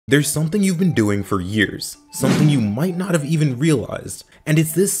There's something you've been doing for years, something you might not have even realized, and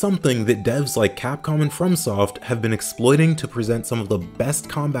it's this something that devs like Capcom and Fromsoft have been exploiting to present some of the best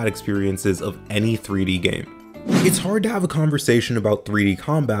combat experiences of any 3D game. It's hard to have a conversation about 3D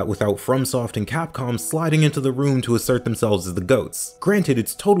combat without Fromsoft and Capcom sliding into the room to assert themselves as the GOATs. Granted,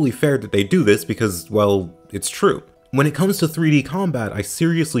 it's totally fair that they do this because, well, it's true. When it comes to 3D combat, I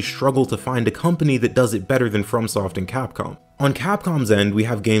seriously struggle to find a company that does it better than Fromsoft and Capcom. On Capcom's end, we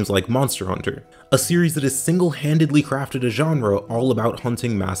have games like Monster Hunter, a series that has single-handedly crafted a genre all about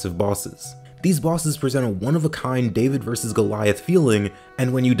hunting massive bosses. These bosses present a one-of-a-kind David vs. Goliath feeling,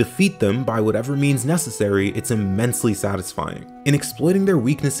 and when you defeat them by whatever means necessary, it's immensely satisfying. In exploiting their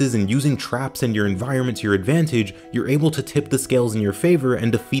weaknesses and using traps and your environment to your advantage, you're able to tip the scales in your favor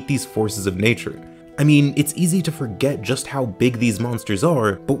and defeat these forces of nature. I mean, it's easy to forget just how big these monsters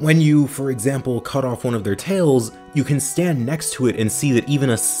are, but when you, for example, cut off one of their tails, you can stand next to it and see that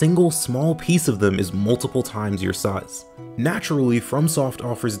even a single small piece of them is multiple times your size. Naturally, Fromsoft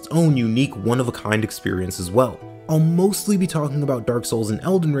offers its own unique one-of-a-kind experience as well. I'll mostly be talking about Dark Souls and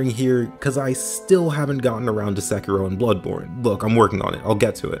Elden Ring here, cause I still haven't gotten around to Sekiro and Bloodborne. Look, I'm working on it, I'll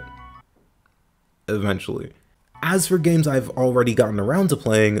get to it. Eventually. As for games I've already gotten around to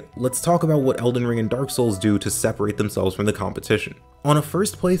playing, let's talk about what Elden Ring and Dark Souls do to separate themselves from the competition. On a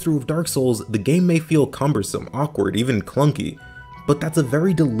first playthrough of Dark Souls, the game may feel cumbersome, awkward, even clunky, but that's a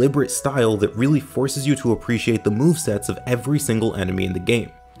very deliberate style that really forces you to appreciate the movesets of every single enemy in the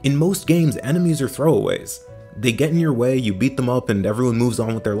game. In most games, enemies are throwaways. They get in your way, you beat them up, and everyone moves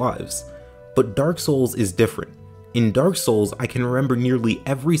on with their lives. But Dark Souls is different. In Dark Souls, I can remember nearly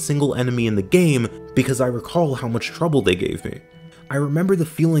every single enemy in the game because I recall how much trouble they gave me. I remember the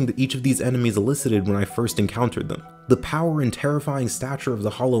feeling that each of these enemies elicited when I first encountered them. The power and terrifying stature of the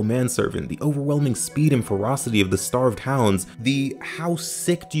Hollow Manservant, the overwhelming speed and ferocity of the Starved Hounds, the how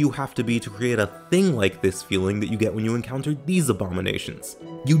sick do you have to be to create a thing like this feeling that you get when you encounter these abominations.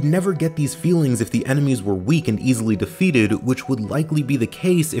 You'd never get these feelings if the enemies were weak and easily defeated, which would likely be the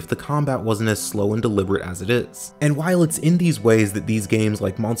case if the combat wasn't as slow and deliberate as it is. And while it's in these ways that these games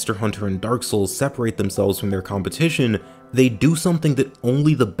like Monster Hunter and Dark Souls separate themselves from their competition, they do something that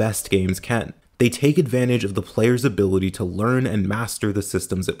only the best games can. They take advantage of the player's ability to learn and master the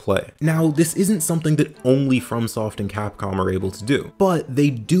systems at play. Now, this isn't something that only Fromsoft and Capcom are able to do, but they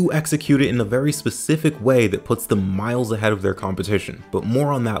do execute it in a very specific way that puts them miles ahead of their competition, but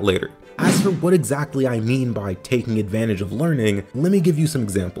more on that later. As for what exactly I mean by taking advantage of learning, let me give you some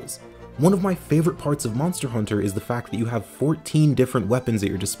examples. One of my favorite parts of Monster Hunter is the fact that you have 14 different weapons at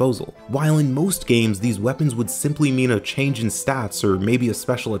your disposal. While in most games these weapons would simply mean a change in stats or maybe a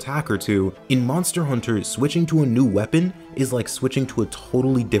special attack or two, in Monster Hunter switching to a new weapon is like switching to a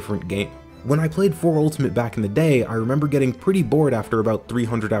totally different game. When I played 4 Ultimate back in the day, I remember getting pretty bored after about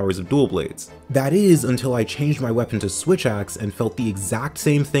 300 hours of dual blades. That is, until I changed my weapon to Switch Axe and felt the exact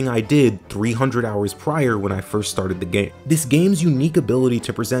same thing I did 300 hours prior when I first started the game. This game's unique ability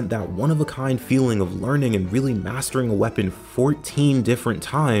to present that one-of-a-kind feeling of learning and really mastering a weapon 14 different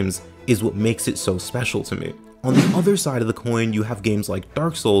times is what makes it so special to me. On the other side of the coin, you have games like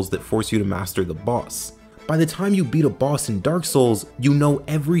Dark Souls that force you to master the boss. By the time you beat a boss in Dark Souls, you know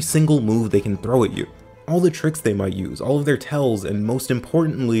every single move they can throw at you, all the tricks they might use, all of their tells, and most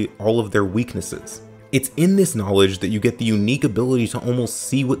importantly, all of their weaknesses. It's in this knowledge that you get the unique ability to almost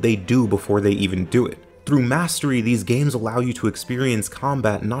see what they do before they even do it. Through mastery, these games allow you to experience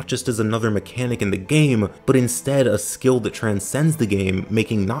combat not just as another mechanic in the game, but instead a skill that transcends the game,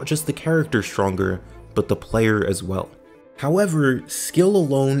 making not just the character stronger, but the player as well. However, skill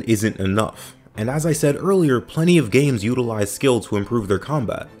alone isn't enough. And as I said earlier, plenty of games utilize skill to improve their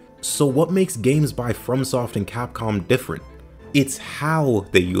combat. So what makes games by Fromsoft and Capcom different? It's how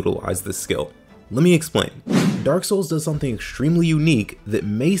they utilize this skill. Let me explain. Dark Souls does something extremely unique that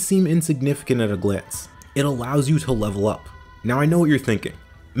may seem insignificant at a glance. It allows you to level up. Now I know what you're thinking.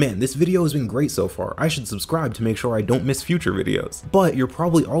 Man, this video has been great so far. I should subscribe to make sure I don't miss future videos. But you're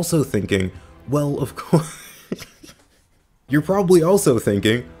probably also thinking, well, of course.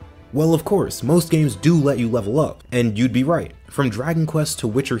 Well, of course, most games do let you level up, and you'd be right. From Dragon Quest to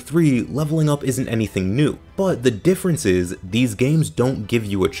Witcher 3, leveling up isn't anything new. But the difference is, these games don't give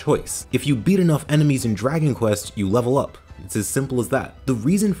you a choice. If you beat enough enemies in Dragon Quest, you level up. It's as simple as that. The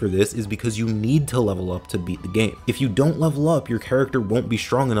reason for this is because you need to level up to beat the game. If you don't level up, your character won't be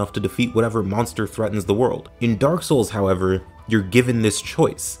strong enough to defeat whatever monster threatens the world. In Dark Souls, however, you're given this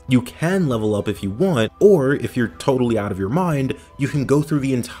choice. You can level up if you want, or if you're totally out of your mind, you can go through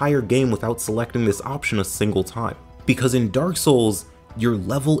the entire game without selecting this option a single time. Because in Dark Souls, Your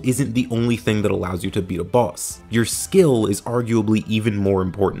level isn't the only thing that allows you to beat a boss. Your skill is arguably even more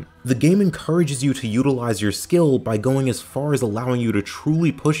important. The game encourages you to utilize your skill by going as far as allowing you to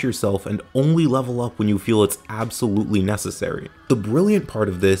truly push yourself and only level up when you feel it's absolutely necessary. The brilliant part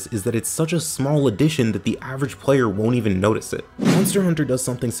of this is that it's such a small addition that the average player won't even notice it. Monster Hunter does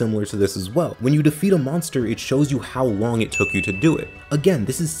something similar to this as well. When you defeat a monster, it shows you how long it took you to do it. Again,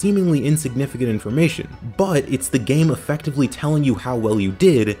 this is seemingly insignificant information, but it's the game effectively telling you how well you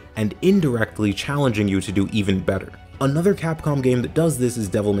did and indirectly challenging you to do even better. Another Capcom game that does this is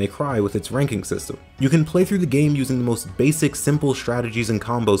Devil May Cry with its ranking system. You can play through the game using the most basic, simple strategies and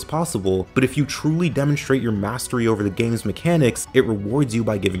combos possible, but if you truly demonstrate your mastery over the game's mechanics, it rewards you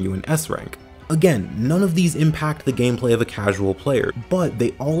by giving you an S rank. Again, none of these impact the gameplay of a casual player, but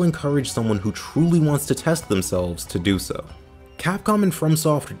they all encourage someone who truly wants to test themselves to do so. Capcom and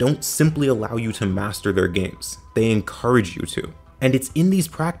Fromsoft don't simply allow you to master their games, they encourage you to. And it's in these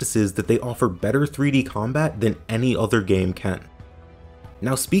practices that they offer better 3D combat than any other game can.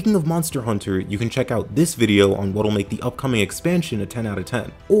 Now, speaking of Monster Hunter, you can check out this video on what'll make the upcoming expansion a 10 out of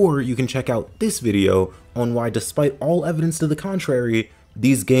 10. Or you can check out this video on why, despite all evidence to the contrary,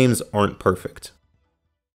 these games aren't perfect.